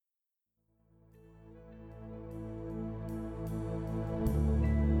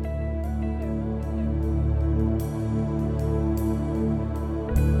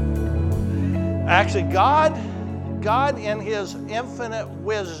Actually, God in his infinite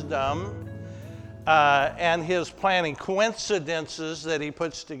wisdom and his planning, coincidences that he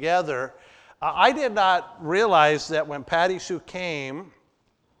puts together, I did not realize that when Patty Sue came,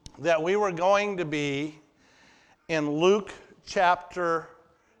 that we were going to be in Luke chapter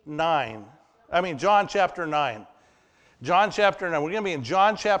 9. John chapter 9. John chapter 9. We're going to be in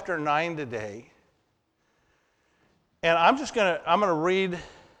John chapter 9 today. And I'm going to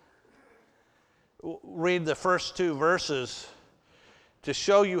read the first two verses to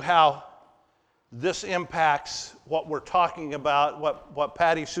show you how this impacts what we're talking about, what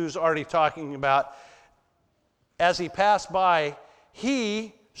Patty Sue's already talking about. As he passed by,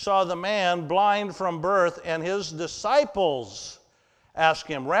 he saw the man blind from birth, and his disciples asked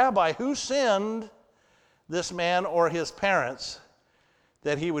him, "Rabbi, who sinned, this man or his parents,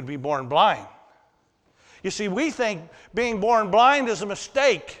 that he would be born blind?" You see, we think being born blind is a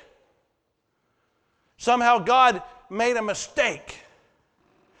mistake. Somehow God made a mistake.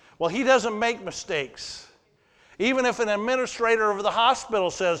 Well, he doesn't make mistakes. Even if an administrator of the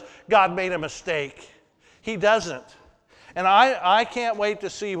hospital says God made a mistake, he doesn't. And I can't wait to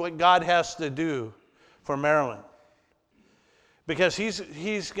see what God has to do for Marilyn, because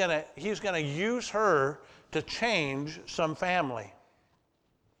he's gonna use her to change some family.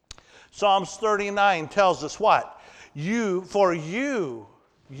 Psalms 39 tells us what? You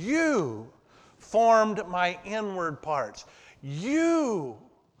formed my inward parts. You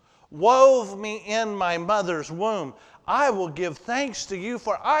wove me in my mother's womb. I will give thanks to you,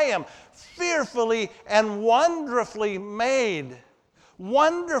 for I am fearfully and wonderfully made.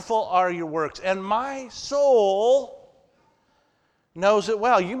 Wonderful are your works, and my soul knows it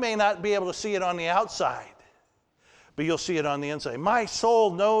well. You may not be able to see it on the outside, but you'll see it on the inside. My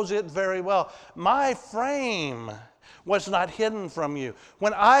soul knows it very well. My frame was not hidden from you,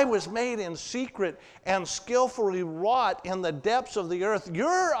 when I was made in secret and skillfully wrought in the depths of the earth.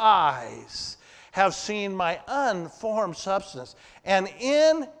 Your eyes have seen my unformed substance, and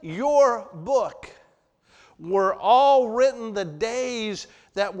in your book were all written the days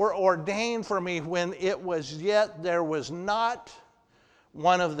that were ordained for me, when it was yet there was not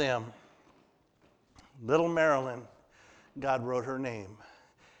one of them. Little Marilyn, God wrote her name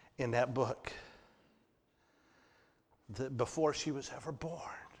in that book before she was ever born.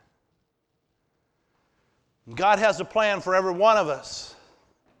 God has a plan for every one of us.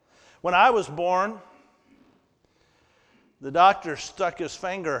 When I was born, the doctor stuck his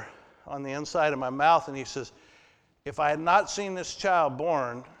finger on the inside of my mouth, and he says, "If I had not seen this child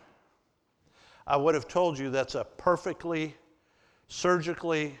born, I would have told you that's a perfectly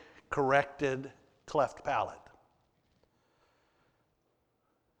surgically corrected cleft palate."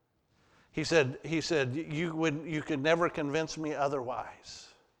 He said, you could never convince me otherwise.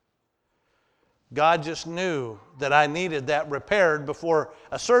 God just knew that I needed that repaired before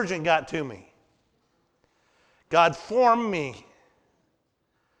a surgeon got to me. God formed me.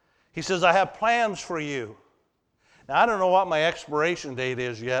 He says, "I have plans for you." Now, I don't know what my expiration date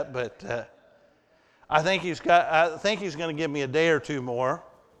is yet, but I think he's going to give me a day or two more.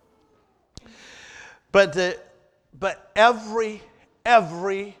 But every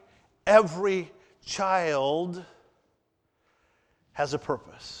child has a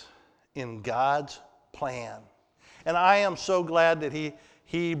purpose in God's plan. And I am so glad that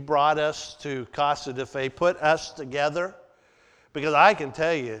he brought us to Casa de Fe, put us together, because I can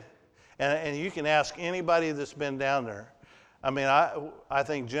tell you, and you can ask anybody that's been down there. I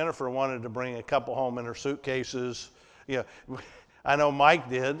think Jennifer wanted to bring a couple home in her suitcases. I know Mike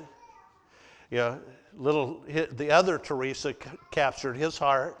did. The other Teresa captured his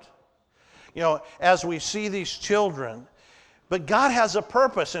heart. As we see these children, but God has a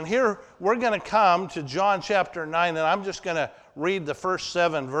purpose. And here we're going to come to John chapter 9, and I'm just going to read the first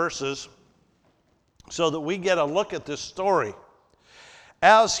 7 verses so that we get a look at this story.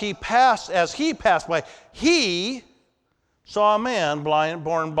 As he passed by, he saw a man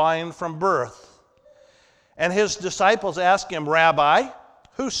born blind from birth. And his disciples asked him, "Rabbi,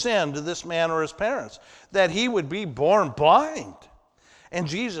 who sinned, this man or his parents, that he would be born blind?" And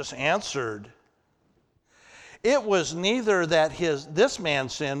Jesus answered, "It was neither that this man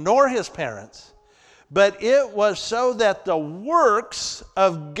sinned nor his parents, but it was so that the works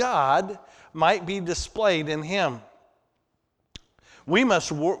of God might be displayed in him. We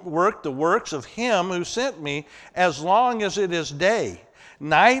must work the works of him who sent me as long as it is day.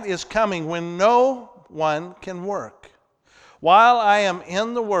 Night is coming when no one can work. While I am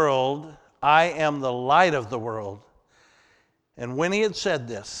in the world, I am the light of the world." And when he had said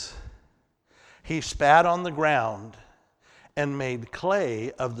this, he spat on the ground and made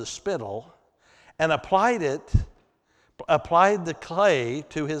clay of the spittle and applied the clay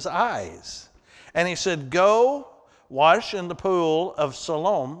to his eyes. And he said, "Go wash in the pool of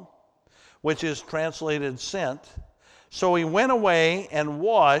Siloam," which is translated sent. So he went away and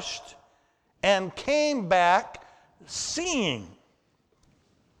washed and came back seeing.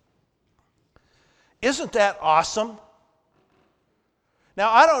 Isn't that awesome? Now,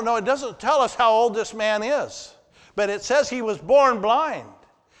 I don't know, it doesn't tell us how old this man is, but it says he was born blind.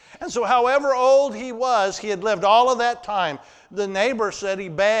 And so however old he was, he had lived all of that time. The neighbor said he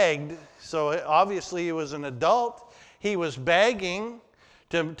begged, so obviously he was an adult. He was begging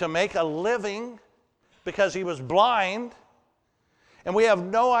to make a living because he was blind. And we have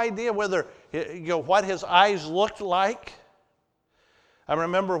no idea whether, what his eyes looked like. I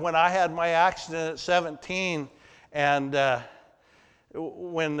remember when I had my accident at 17, and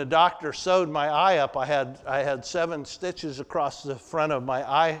when the doctor sewed my eye up, I had 7 stitches across the front of my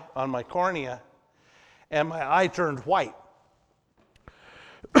eye on my cornea, and my eye turned white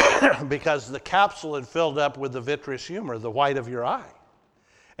because the capsule had filled up with the vitreous humor, the white of your eye.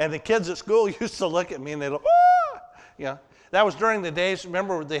 And the kids at school used to look at me and they'd go, "Ah!" That was during the days,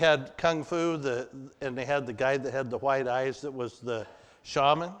 remember they had Kung Fu, and they had the guy that had the white eyes that was the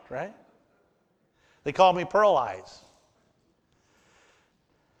shaman, right? They called me Pearl Eyes.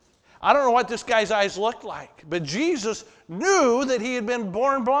 I don't know what this guy's eyes looked like, but Jesus knew that he had been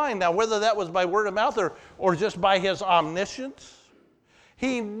born blind. Now, whether that was by word of mouth or just by his omniscience,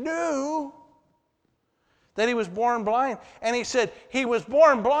 he knew that he was born blind. And he said, he was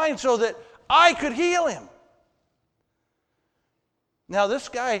born blind so that I could heal him. Now, this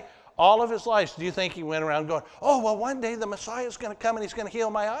guy, all of his life, do you think he went around going, "Oh, well, one day the Messiah is going to come and he's going to heal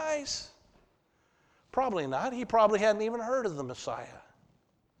my eyes"? Probably not. He probably hadn't even heard of the Messiah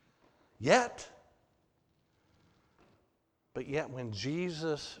yet. But yet when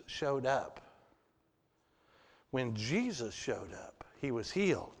Jesus showed up, he was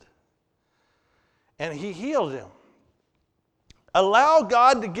healed. And he healed him. Allow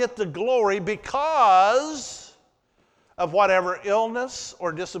God to get the glory because of whatever illness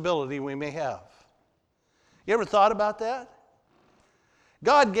or disability we may have. You ever thought about that?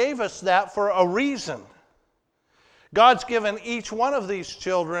 God gave us that for a reason. God's given each one of these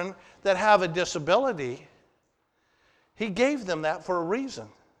children that have a disability, he gave them that for a reason.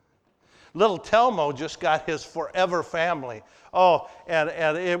 Little Telmo just got his Forever Family. Oh,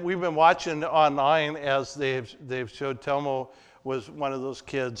 and we've been watching online as they've showed. Telmo was one of those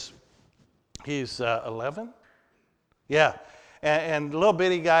kids. He's 11? Yeah, and little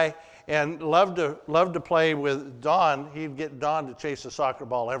bitty guy, and loved to play with Don. He'd get Don to chase a soccer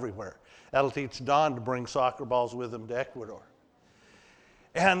ball everywhere. That'll teach Don to bring soccer balls with him to Ecuador.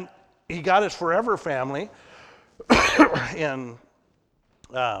 And he got his Forever Family in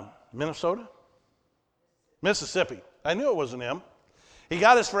Mississippi. I knew it wasn't him. He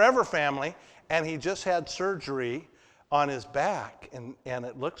got his Forever Family, and he just had surgery on his back, and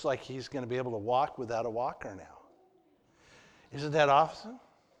it looks like he's going to be able to walk without a walker now. Isn't that awesome?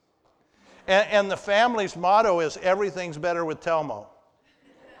 And the family's motto is, "Everything's better with Telmo."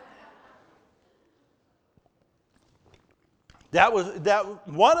 That was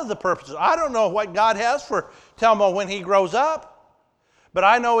one of the purposes. I don't know what God has for Telmo when he grows up, but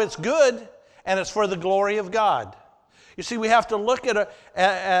I know it's good and it's for the glory of God. You see, we have to look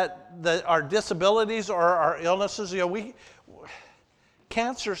at our disabilities or our illnesses.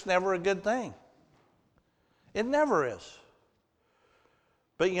 Cancer's never a good thing. It never is.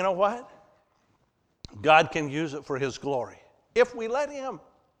 But you know what? God can use it for his glory if we let him.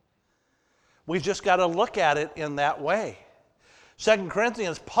 We've just got to look at it in that way. 2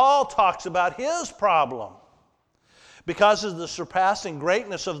 Corinthians, Paul talks about his problem. Because of the surpassing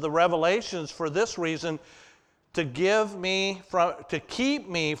greatness of the revelations, for this reason, to keep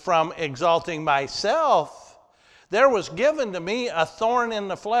me from exalting myself, there was given to me a thorn in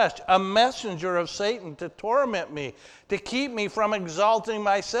the flesh, a messenger of Satan to torment me, to keep me from exalting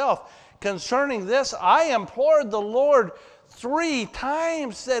myself. Concerning this, I implored the Lord 3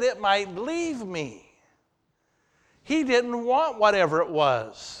 times that it might leave me. He didn't want whatever it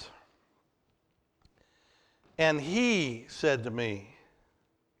was. And he said to me,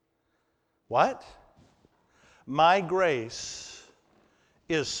 "What? My grace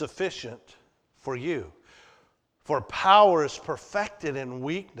is sufficient for you. For power is perfected in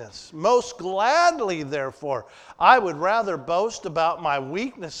weakness. Most gladly, therefore, I would rather boast about my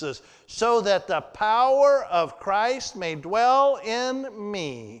weaknesses, so that the power of Christ may dwell in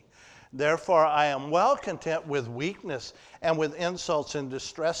me. Therefore, I am well content with weakness and with insults and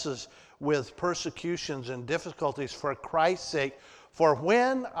distresses, with persecutions and difficulties for Christ's sake. For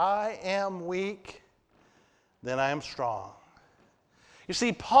when I am weak, then I am strong. You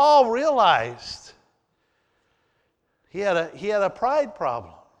see, Paul realized he had a pride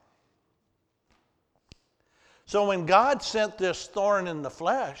problem. So when God sent this thorn in the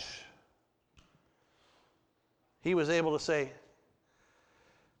flesh, he was able to say,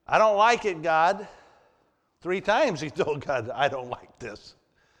 I don't like it, God. 3 times he told God, I don't like this.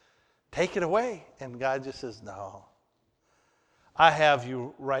 Take it away. And God just says, no. I have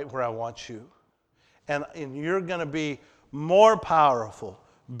you right where I want you. And you're going to be more powerful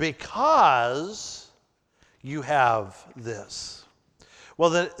because you have this. Well,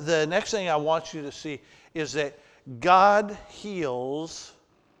 the next thing I want you to see is that God heals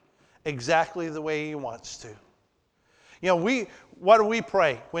exactly the way he wants to. You know, what do we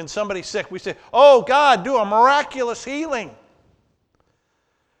pray when somebody's sick? We say, oh, God, do a miraculous healing.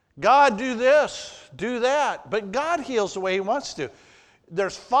 God, do this, do that. But God heals the way he wants to.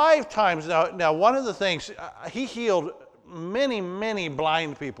 There's 5 times. Now one of the things, he healed many, many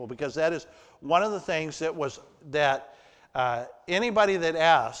blind people, because that is one of the things that anybody that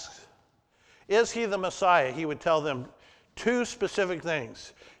asks, is he the Messiah? He would tell them 2 specific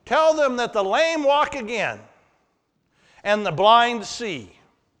things. Tell them that the lame walk again and the blind see.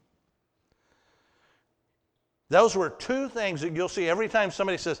 Those were 2 things that you'll see every time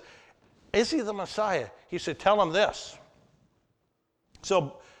somebody says, is he the Messiah? He said, tell them this.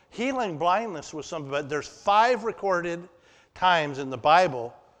 So healing blindness was something, but there's 5 recorded times in the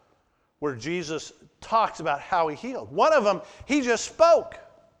Bible where Jesus talks about how he healed. One of them, he just spoke,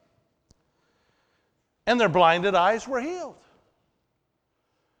 and their blinded eyes were healed.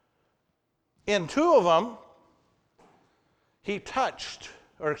 In 2 of them, he touched,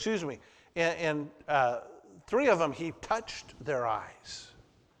 or excuse me, in 3 of them, he touched their eyes.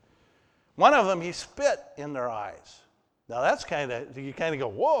 One of them, he spit in their eyes. Now that's you kind of go,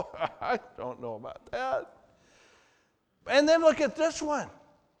 whoa, I don't know about that. And then look at this one.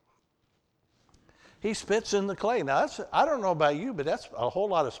 He spits in the clay. Now I don't know about you, but that's a whole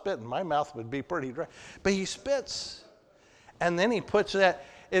lot of spit, and my mouth would be pretty dry. But he spits, and then he puts that.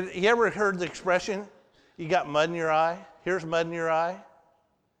 You ever heard the expression, you got mud in your eye? Here's mud in your eye.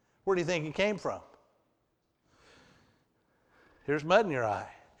 Where do you think it came from? Here's mud in your eye.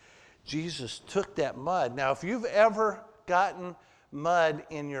 Jesus took that mud. Now, if you've ever gotten mud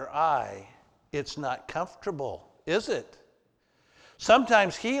in your eye, it's not comfortable, is it?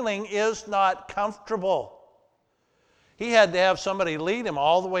 Sometimes healing is not comfortable. He had to have somebody lead him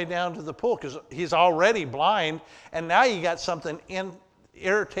all the way down to the pool because he's already blind, and now you got something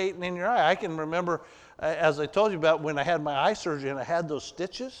irritating in your eye. I can remember, as I told you about, when I had my eye surgery and I had those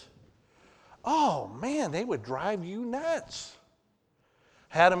stitches. Oh, man, they would drive you nuts.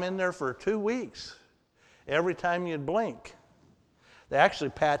 Had them in there for 2 weeks. Every time you'd blink. They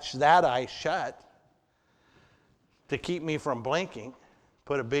actually patched that eye shut to keep me from blinking.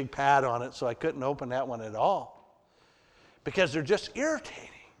 Put a big pad on it so I couldn't open that one at all. Because they're just irritating.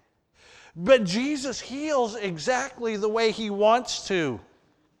 But Jesus heals exactly the way he wants to.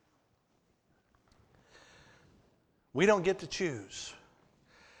 We don't get to choose.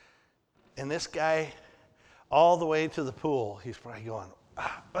 And this guy, all the way to the pool, he's probably going,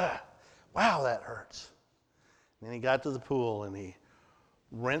 wow, that hurts. And then he got to the pool and he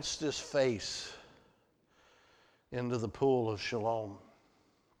rinsed his face into the pool of Siloam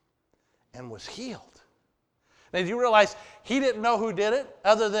and was healed. Now, did you realize he didn't know who did it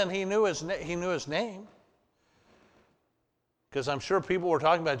other than he knew his name? Because I'm sure people were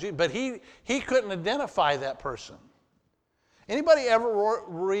talking about Jesus, but he couldn't identify that person. Anybody ever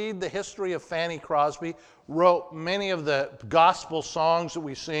read the history of Fanny Crosby? Wrote many of the gospel songs that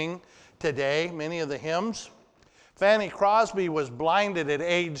we sing today, many of the hymns. Fanny Crosby was blinded at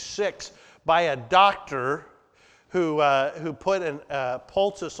age 6 by a doctor who put a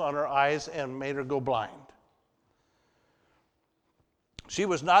poultice on her eyes and made her go blind. She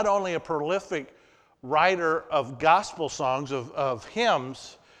was not only a prolific writer of gospel songs, of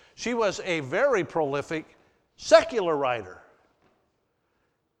hymns, she was a very prolific secular writer.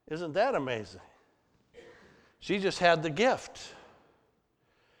 Isn't that amazing? She just had the gift.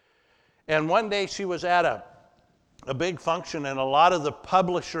 And one day she was at a big function, and a lot of the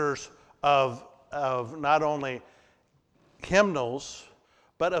publishers of not only hymnals,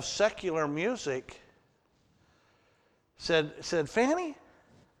 but of secular music said, Fanny,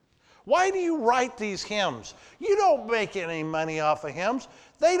 why do you write these hymns? You don't make any money off of hymns.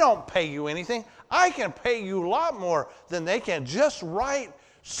 They don't pay you anything. I can pay you a lot more than they can. Just write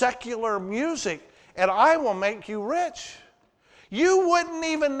secular music, and I will make you rich. You wouldn't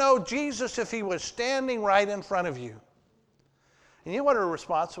even know Jesus if he was standing right in front of you. And you know what her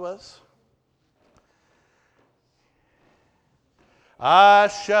response was? I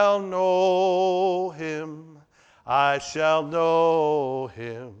shall know him, I shall know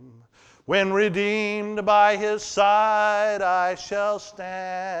him. When redeemed by his side, I shall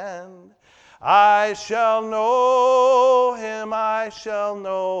stand. I shall know him, I shall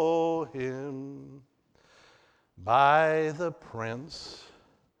know him. By the prints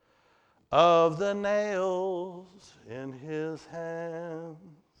of the nails in his hands.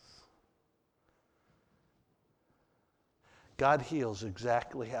 God heals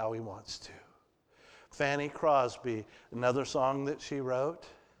exactly how he wants to. Fanny Crosby, another song that she wrote,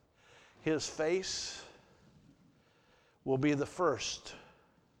 his face will be the first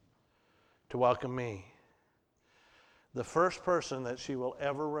to welcome me. The first person that she will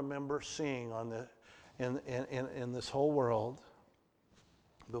ever remember seeing in this whole world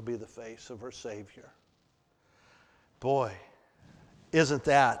will be the face of her Savior. Boy, isn't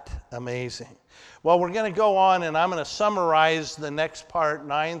that amazing? Well, we're going to go on, and I'm going to summarize the next part,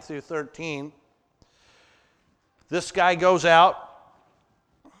 9 through 13. This guy goes out,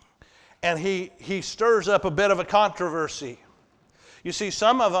 and he stirs up a bit of a controversy. You see,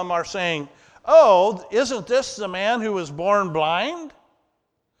 some of them are saying, oh, isn't this the man who was born blind?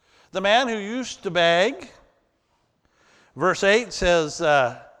 The man who used to beg? Verse 8 says,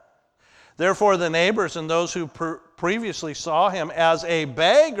 therefore the neighbors and those who previously saw him as a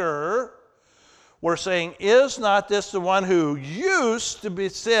beggar were saying, is not this the one who used to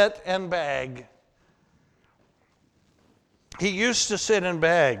sit and beg? He used to sit and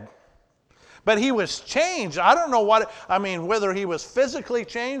beg. But he was changed. I don't know whether he was physically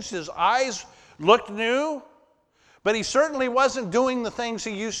changed, his eyes looked new, but he certainly wasn't doing the things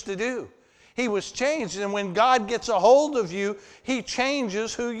he used to do. He was changed, and when God gets a hold of you, he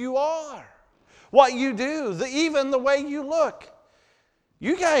changes who you are. What you do, even the way you look.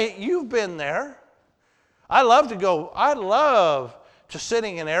 You've been there. I love to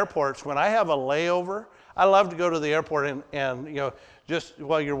sitting in airports when I have a layover. I love to go to the airport and just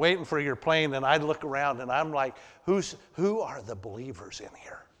while you're waiting for your plane, and I look around and I'm like, who are the believers in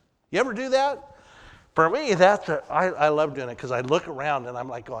here? You ever do that? For me, I love doing it because I look around and I'm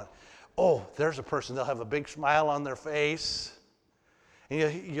like going, oh, there's a person. They'll have a big smile on their face.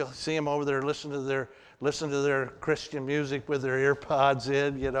 And you'll see them over there listen to their Christian music with their ear pods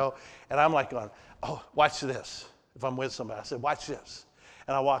in, And I'm like going, oh, watch this. If I'm with somebody, I say, watch this.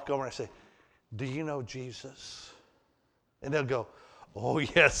 And I walk over and I say, do you know Jesus? And they'll go, oh,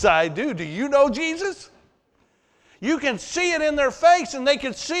 yes, I do. Do you know Jesus? You can see it in their face, and they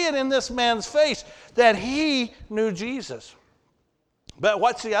could see it in this man's face that he knew Jesus. But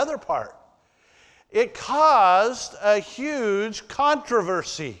what's the other part? It caused a huge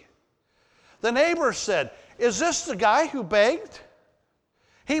controversy. The neighbors said, is this the guy who begged?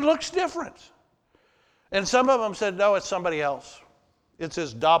 He looks different. And some of them said, no, it's somebody else. It's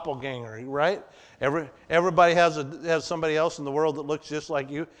his doppelganger, right? Everybody has somebody else in the world that looks just like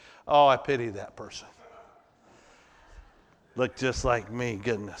you. Oh, I pity that person. Look just like me,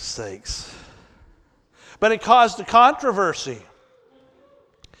 goodness sakes. But it caused a controversy.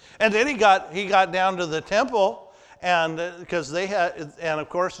 And then he got down to the temple, and of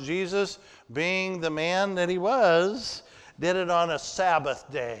course Jesus, being the man that he was, did it on a Sabbath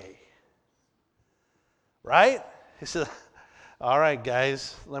day. Right? He said, all right,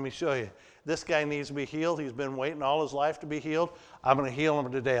 guys, let me show you. This guy needs to be healed. He's been waiting all his life to be healed. I'm going to heal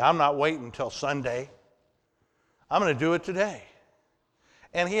him today. I'm not waiting until Sunday. I'm going to do it today.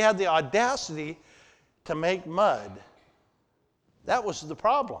 And he had the audacity to make mud. That was the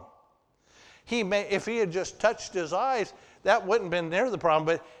problem. If he had just touched his eyes, that wouldn't have been near the problem,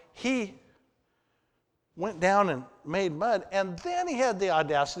 but he went down and made mud, and then he had the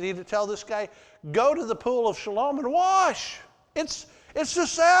audacity to tell this guy, go to the pool of Siloam and wash. It's the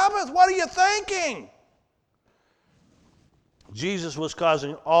Sabbath. What are you thinking? Jesus was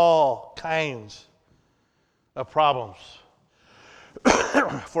causing all kinds of problems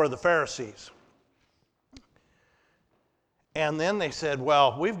for the Pharisees. And then they said,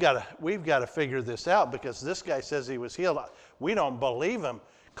 well, we've got to figure this out because this guy says he was healed. We don't believe him.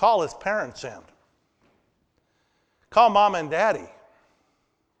 Call his parents in. Call mom and daddy.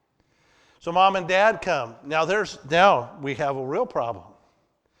 So mom and dad come. Now we have a real problem.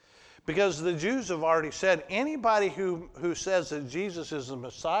 Because the Jews have already said anybody who says that Jesus is the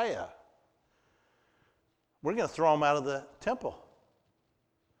Messiah, we're going to throw them out of the temple.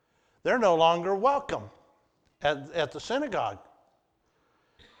 They're no longer welcome at the synagogue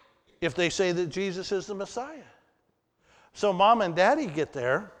if they say that Jesus is the Messiah. So mom and daddy get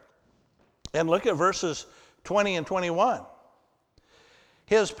there and look at verses 20 and 21.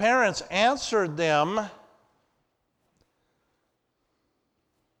 His parents answered them,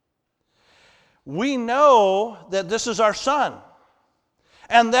 "We know that this is our son,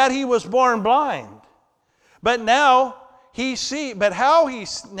 and that he was born blind. But how he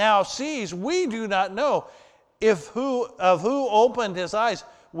now sees, we do not know. Of who opened his eyes,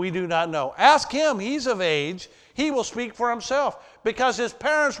 we do not know. Ask him, he's of age. He will speak for himself." Because his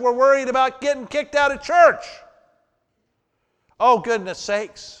parents were worried about getting kicked out of church. Oh, goodness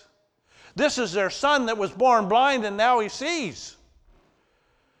sakes. This is their son that was born blind and now he sees.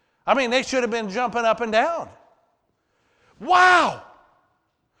 I mean, they should have been jumping up and down. Wow!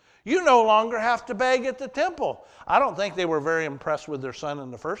 You no longer have to beg at the temple. I don't think they were very impressed with their son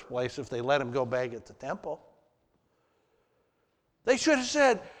in the first place if they let him go beg at the temple. They should have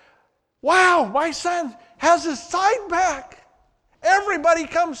said, "Wow, my son has his sight back. Everybody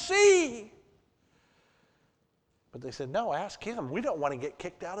come see." But they said, "No, ask him. We don't want to get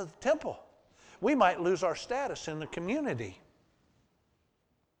kicked out of the temple. We might lose our status in the community."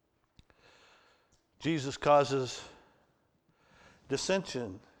 Jesus causes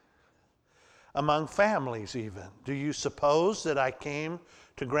dissension among families even. "Do you suppose that I came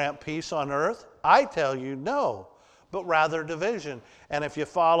to grant peace on earth? I tell you, no, but rather division." And if you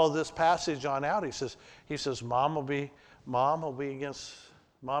follow this passage on out, he says, mom and dad will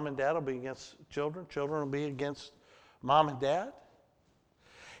be against children, children will be against mom and dad.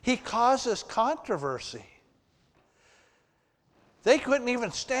 He causes controversy. They couldn't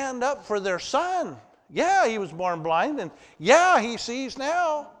even stand up for their son. Yeah, he was born blind, and yeah, he sees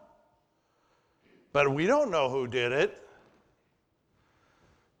now. But we don't know who did it.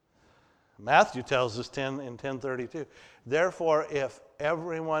 Matthew tells us in 10:32, "Therefore, if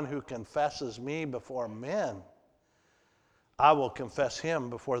everyone who confesses me before men, I will confess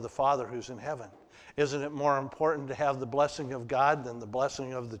him before the Father who's in heaven." Isn't it more important to have the blessing of God than the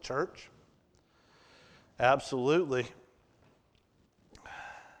blessing of the church? Absolutely.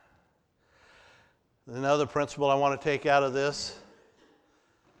 Another principle I want to take out of this: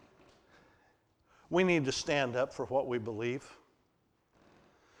 we need to stand up for what we believe.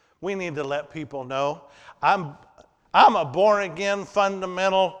 We need to let people know, I'm a born-again,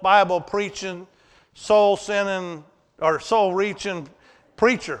 fundamental, Bible-preaching, soul-sinning, or soul-reaching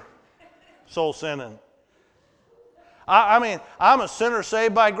preacher. Soul-sinning. I mean, I'm a sinner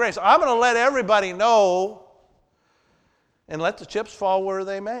saved by grace. I'm going to let everybody know and let the chips fall where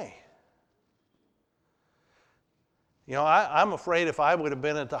they may. You know, I'm afraid if I would have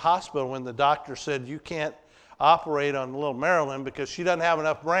been at the hospital when the doctor said you can't operate on little Marilyn because she doesn't have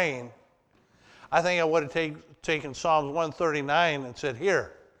enough brain, I think I would have taken Psalms 139 and said,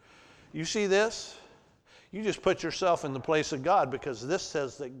 "Here, you see this? You just put yourself in the place of God, because this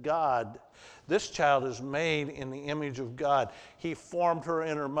says that God, this child is made in the image of God. He formed her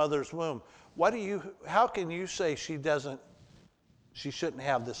in her mother's womb. How can you say she shouldn't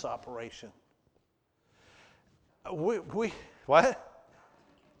have this operation?" What?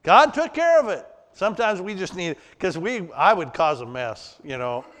 God took care of it. Sometimes we just need, because I would cause a mess, you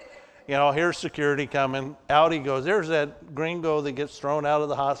know. Here's security coming. Out he goes. There's that gringo that gets thrown out of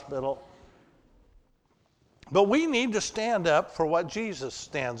the hospital. But we need to stand up for what Jesus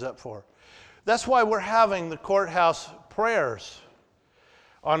stands up for. That's why we're having the courthouse prayers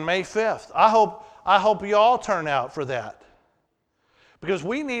on May 5th. I hope you all turn out for that. Because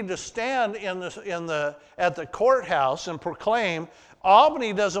we need to stand at the courthouse and proclaim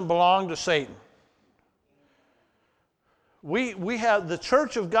Albany doesn't belong to Satan. We have the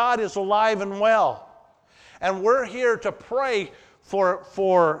Church of God is alive and well, and we're here to pray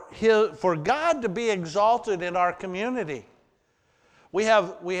for God to be exalted in our community. We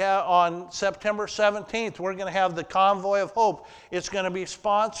have on September 17th, we're going to have the Convoy of Hope. It's going to be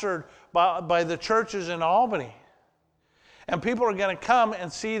sponsored by the churches in Albany. And people are going to come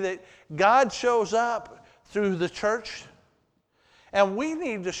and see that God shows up through the church. And we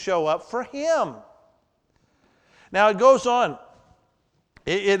need to show up for Him. Now it goes on.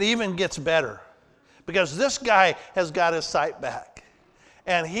 It even gets better. Because this guy has got his sight back.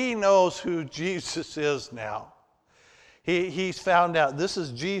 And he knows who Jesus is now. He's found out this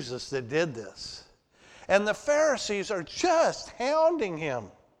is Jesus that did this. And the Pharisees are just hounding him.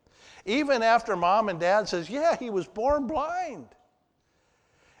 Even after mom and dad says, yeah, he was born blind.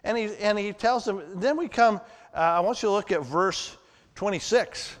 And he tells them, then we come, I want you to look at verse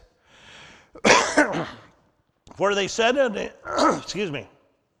 26. For they said unto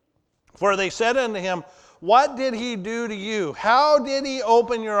him, what did he do to you? How did he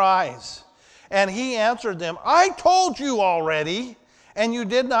open your eyes? And he answered them, I told you already, and you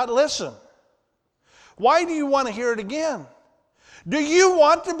did not listen. Why do you want to hear it again? Do you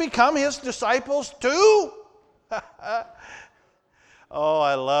want to become his disciples too? Oh,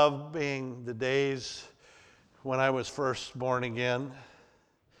 I love being the days when I was first born again.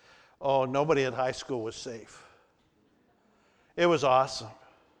 Oh, nobody at high school was safe. It was awesome.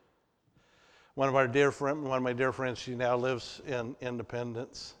 One of my dear friends, she now lives in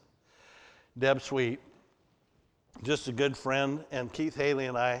Independence. Deb Sweet, just a good friend, and Keith Haley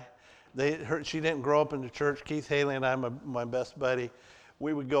and I. She didn't grow up in the church. Keith Haley and I, my best buddy,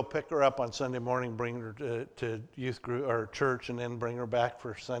 we would go pick her up on Sunday morning, bring her to youth group or church, and then bring her back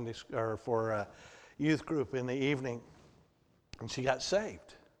for Sunday or for youth group in the evening. And she got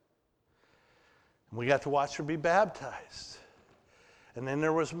saved. And we got to watch her be baptized. And then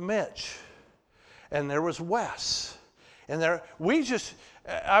there was Mitch, and there was Wes, and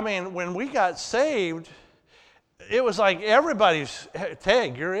when we got saved, it was like everybody's, hey,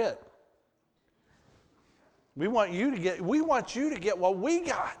 Tag, you're it. We want you to get what we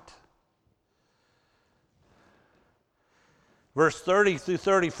got. Verse 30 through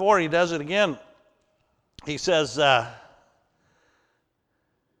 34, he does it again. He says, the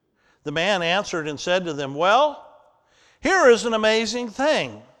man answered and said to them, well, here is an amazing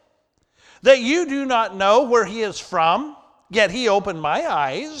thing, that you do not know where he is from, yet he opened my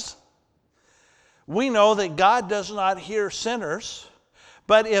eyes. We know that God does not hear sinners,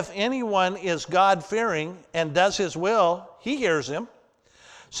 but if anyone is God-fearing and does his will, he hears him.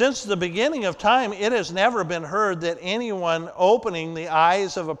 Since the beginning of time, it has never been heard that anyone opening the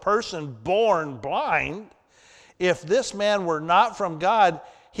eyes of a person born blind. If this man were not from God,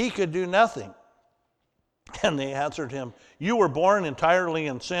 he could do nothing. And they answered him, you were born entirely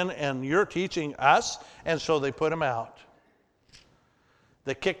in sin, and you're teaching us. And so they put him out.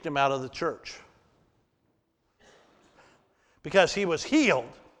 They kicked him out of the church. Because he was healed.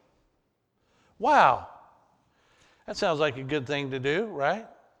 Wow. That sounds like a good thing to do, right?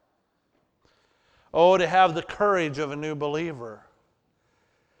 Oh, to have the courage of a new believer.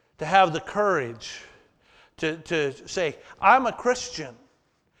 To have the courage to say, I'm a Christian.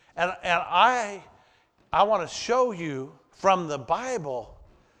 And I want to show you from the Bible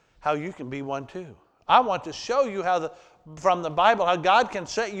how you can be one too. I want to show you from the Bible how God can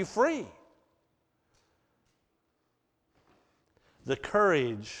set you free. The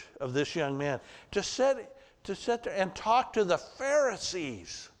courage of this young man to sit there and talk to the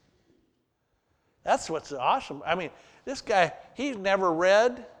Pharisees. That's what's awesome. I mean, this guy, he's never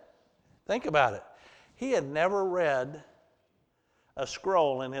read, think about it. He had never read a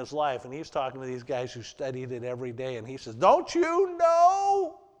scroll in his life, and he's talking to these guys who studied it every day, and he says, don't you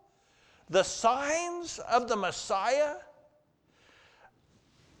know the signs of the Messiah?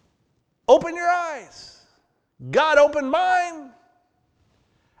 Open your eyes. God opened mine.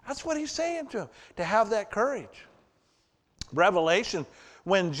 That's what he's saying to him, to have that courage. Revelation,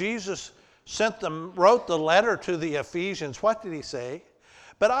 when Jesus wrote the letter to the Ephesians, what did he say?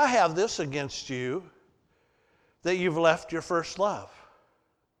 But I have this against you, that you've left your first love.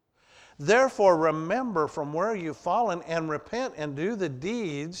 Therefore, remember from where you've fallen and repent and do the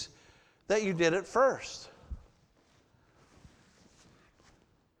deeds that you did at first.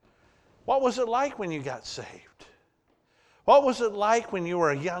 What was it like when you got saved? What was it like when you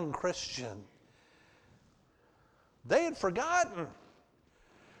were a young Christian? They had forgotten.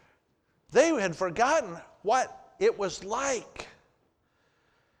 They had forgotten what it was like.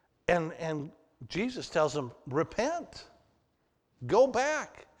 And Jesus tells them, repent. Go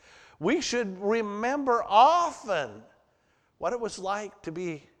back. We should remember often what it was like to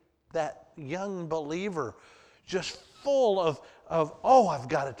be that young believer, just full of I've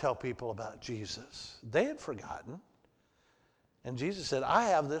got to tell people about Jesus. They had forgotten. And Jesus said, I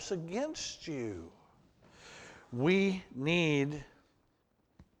have this against you. We need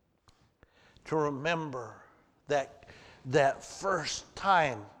to remember that first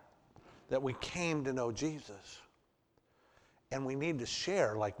time that we came to know Jesus. And we need to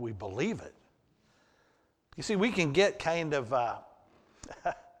share like we believe it. You see, we can get kind of,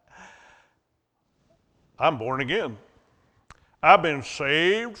 I'm born again. I've been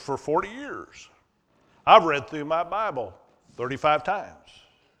saved for 40 years. I've read through my Bible 35 times.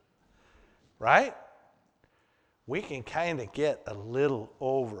 Right? We can kind of get a little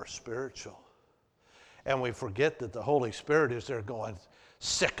over spiritual. And we forget that the Holy Spirit is there going,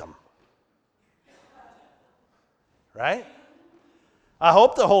 sick 'em. Right? I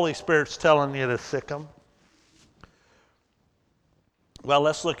hope the Holy Spirit's telling you to sick 'em. Well,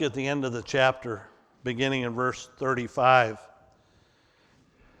 let's look at the end of the chapter, beginning in verse 35.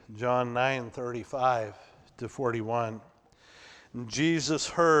 John 9:35 to 41. And Jesus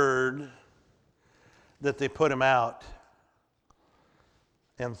heard that they put him out.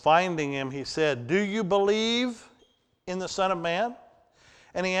 And finding him, he said, "Do you believe in the Son of Man?"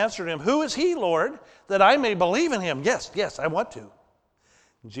 And he answered him, "Who is he, Lord, that I may believe in him?" Yes, I want to.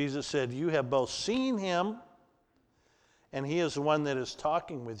 And Jesus said, "You have both seen him, and he is the one that is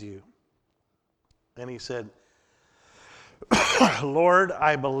talking with you." And he said, "Lord,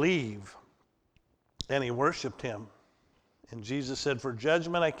 I believe." And he worshiped him. And Jesus said, "For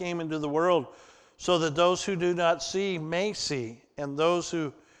judgment I came into the world, so that those who do not see may see, and those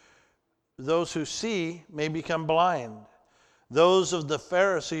who see may become blind." Those of the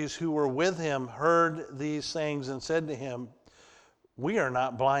Pharisees who were with him heard these things and said to him, "We are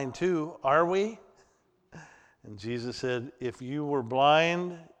not blind too, are we?" And Jesus said, "If you were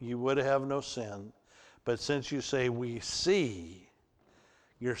blind, you would have no sin. But since you say, 'We see,'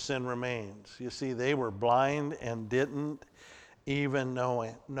 your sin remains." You see, they were blind and didn't even know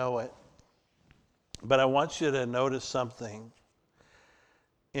it. But I want you to notice something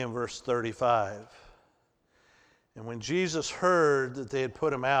in verse 35. And when Jesus heard that they had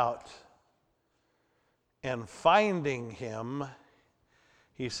put him out, and finding him,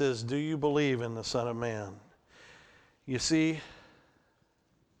 he says, "Do you believe in the Son of Man?" You see,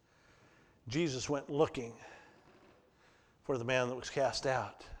 Jesus went looking for the man that was cast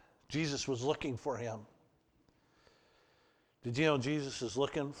out. Jesus was looking for him. Did you know Jesus is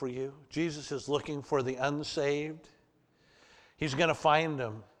looking for you? Jesus is looking for the unsaved. He's going to find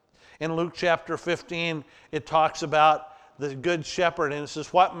them. In Luke chapter 15, it talks about the good shepherd, and it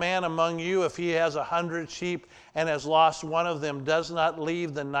says, "What man among you, if he has 100 sheep and has lost one of them, does not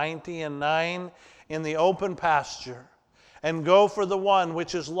leave the 99 in the open pasture and go for the one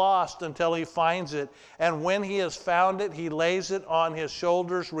which is lost until he finds it? And when he has found it, he lays it on his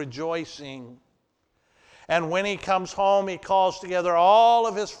shoulders, rejoicing. And when he comes home, he calls together all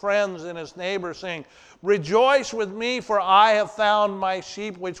of his friends and his neighbors, saying, 'Rejoice with me, for I have found my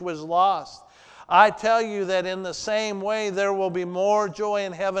sheep which was lost.' I tell you that in the same way there will be more joy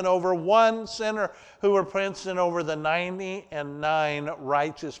in heaven over one sinner who repents than over the 99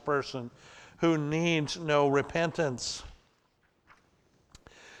 righteous person who needs no repentance."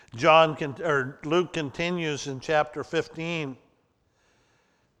 Luke continues in chapter 15,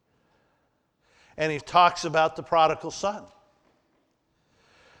 and he talks about the prodigal son.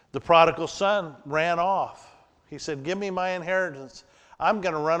 The prodigal son ran off. He said, "Give me my inheritance. I'm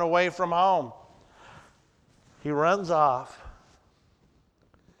going to run away from home." He runs off,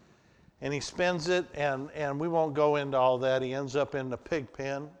 and he spends it, and we won't go into all that. He ends up in the pig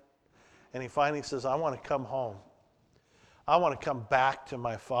pen, and he finally says, "I want to come home. I want to come back to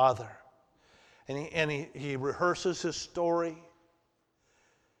my father." And he rehearses his story.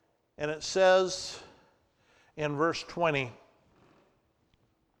 And it says in verse 20,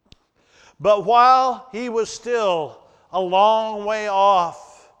 "But while he was still a long way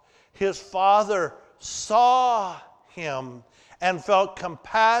off, his father saw him and felt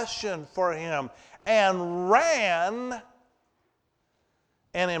compassion for him and ran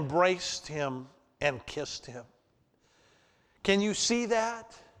and embraced him and kissed him." Can you see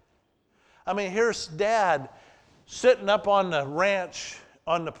that? I mean, here's Dad sitting up on the ranch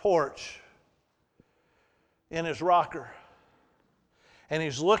on the porch in his rocker, and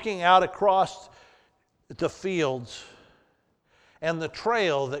he's looking out across the fields and the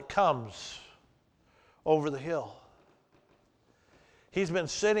trail that comes over the hill. He's been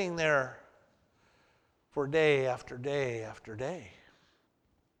sitting there for day after day after day,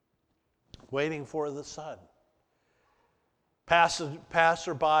 waiting for the sun.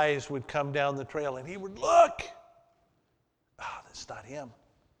 Passerbys would come down the trail, and he would look. "Oh, that's not him."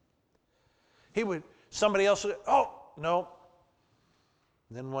 Somebody else would, "Oh, no."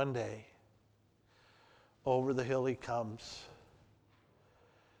 Then one day, over the hill he comes,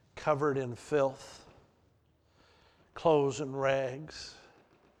 covered in filth, clothes and rags.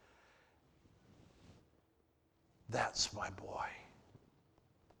 "That's my boy.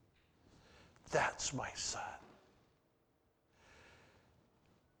 That's my son."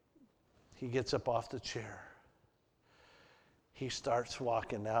 He gets up off the chair. He starts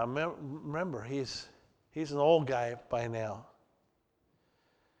walking. Now, remember, he's an old guy by now.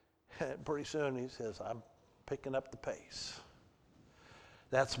 Pretty soon he says, "I'm picking up the pace.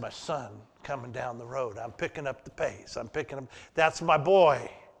 That's my son coming down the road. I'm picking up the pace. That's my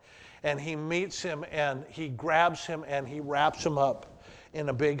boy." And he meets him, and he grabs him, and he wraps him up in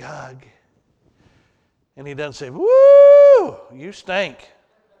a big hug. And he doesn't say, "Woo, you stink."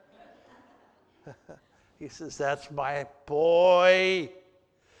 He says, "That's my boy.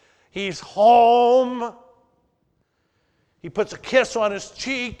 He's home." He puts a kiss on his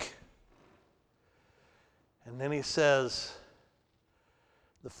cheek. And then he says,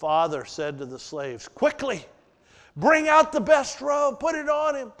 The father said to the slaves, "Quickly, bring out the best robe, put it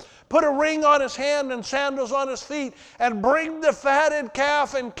on him, put a ring on his hand and sandals on his feet, and bring the fatted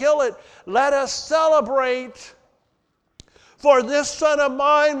calf and kill it. Let us celebrate. For this son of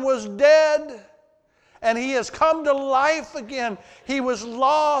mine was dead, and he has come to life again. He was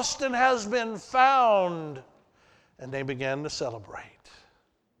lost and has been found." And they began to celebrate.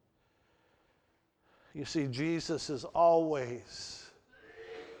 You see, Jesus is always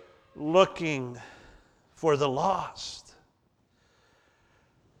looking for the lost.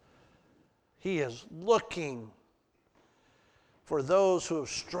 He is looking for those who have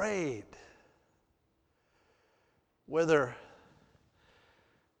strayed. Whether,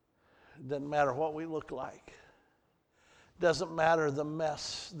 it doesn't matter what we look like. It doesn't matter the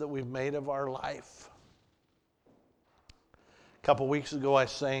mess that we've made of our life. A couple weeks ago I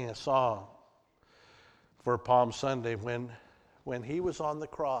sang a song for Palm Sunday. When he was on the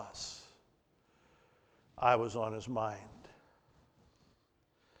cross, I was on his mind.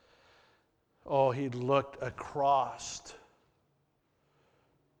 Oh, he looked across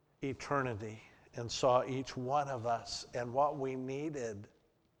eternity and saw each one of us and what we needed.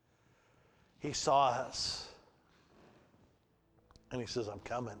 He saw us. And he says, I'm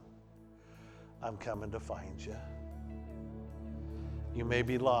coming to find you. You may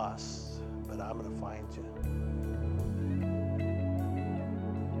be lost, but I'm going to find you.